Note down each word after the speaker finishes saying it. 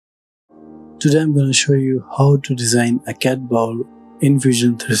Today I'm going to show you how to design a cat bowl in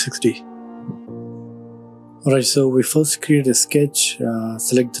Fusion360. Alright, so we first create a sketch,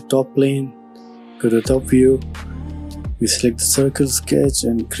 select the top plane, go to top view, we select the circle sketch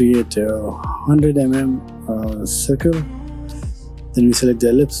and create a 100 mm circle. Then we select the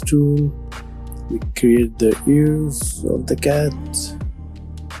ellipse tool, we create the ears of the cat.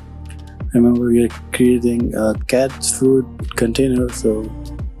 Remember, we are creating a cat food container, so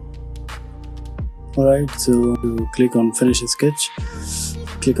alright, so you click on finish sketch,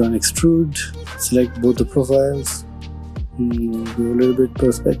 click on extrude, select both the profiles, do a little bit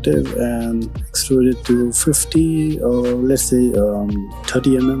perspective and extrude it to 50 or let's say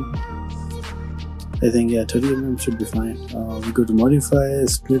 30 mm. I think 30 mm should be fine. We go to modify,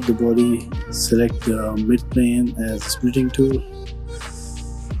 split the body, select the mid plane as a splitting tool,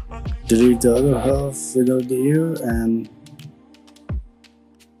 delete the other half without the ear, and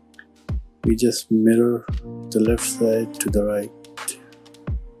we just mirror the left side to the right.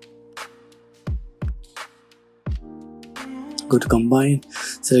 Go to combine,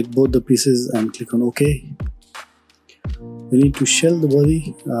 select both the pieces and click on OK. We need to shell the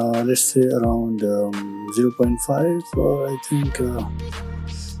body, let's say around 0.5 or I think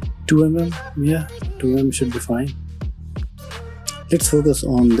 2 mm. Yeah, 2 mm should be fine. Let's focus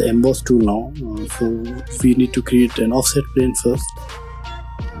on the emboss tool now. So we need to create an offset plane first.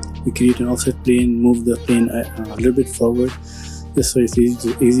 We create an offset plane, move the plane a little bit forward, just so it's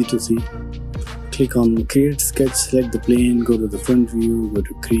easy to see. Click on create sketch, select the plane, go to the front view, go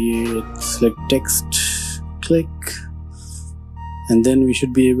to create, select text, click, and then we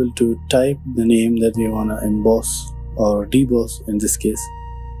should be able to type the name that we want to emboss or deboss in this case.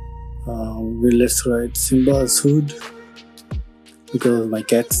 Let's write Simba's food because my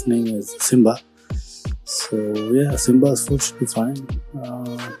cat's name is Simba. So yeah, Simba's food should be fine.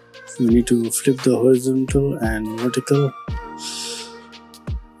 We need to flip the horizontal and vertical,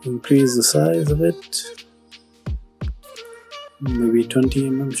 increase the size a bit, maybe 20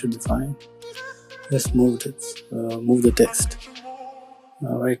 mm should be fine. Let's move this, move the text.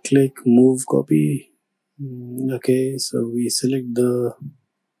 Right click, move, copy. Okay, so we select the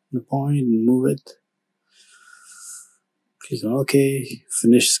point and move it. Click on OK,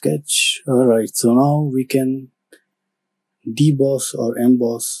 finish sketch. Alright, so now we can deboss or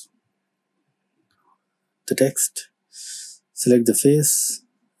emboss the text. Select the face,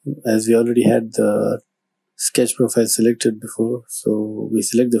 as we already had the sketch profile selected before, so we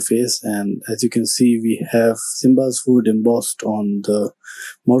select the face, and as you can see we have Simba's food embossed on the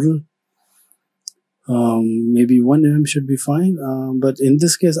model. Maybe 1 mm should be fine, but in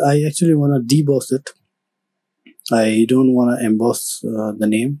this case I actually want to deboss it. I don't want to emboss the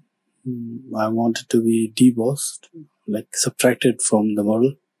name. I want it to be debossed, like subtracted from the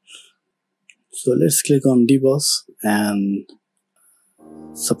model. So let's click on deboss and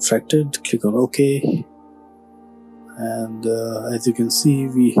subtracted, click on OK, and as you can see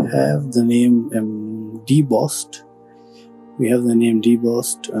we have the name debossed. We have the name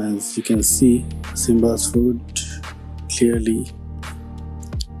debossed, as you can see Simba's food clearly.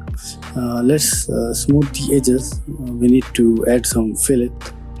 Let's smooth the edges. We need to add some fillet.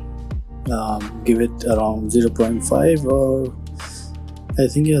 Give it around 0.5 or I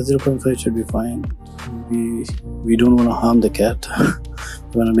think 0.5 should be fine. We don't want to harm the cat.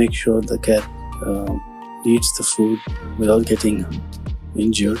 We want to make sure the cat eats the food without getting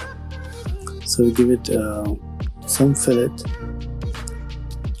injured. So we give it some fillet.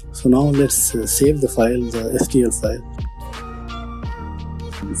 So now let's save the file, the STL file.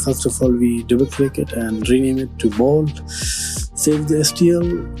 First of all, we double click it and rename it to bowl. Save the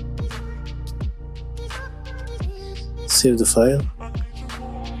STL. Save the file.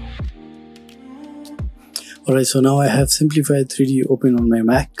 Alright, so now I have Simplified 3D open on my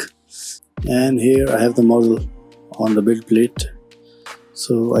Mac, and here I have the model on the build plate.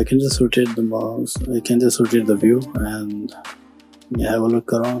 So I can just rotate the mouse, I can just rotate the view and have a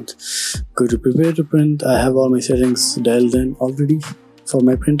look around. Go to prepare to print. I have all my settings dialed in already for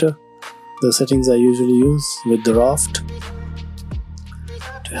my printer. The settings I usually use with the raft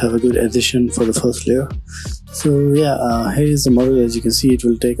to have a good addition for the first layer. So yeah, here is the model. As you can see, it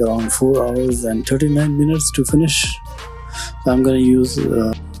will take around 4 hours and 39 minutes to finish. So I'm going to use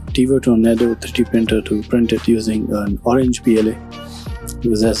Tevo Tornado 3D printer to print it using an orange PLA,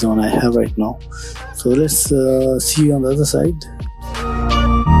 because that's the one I have right now. So let's see you on the other side.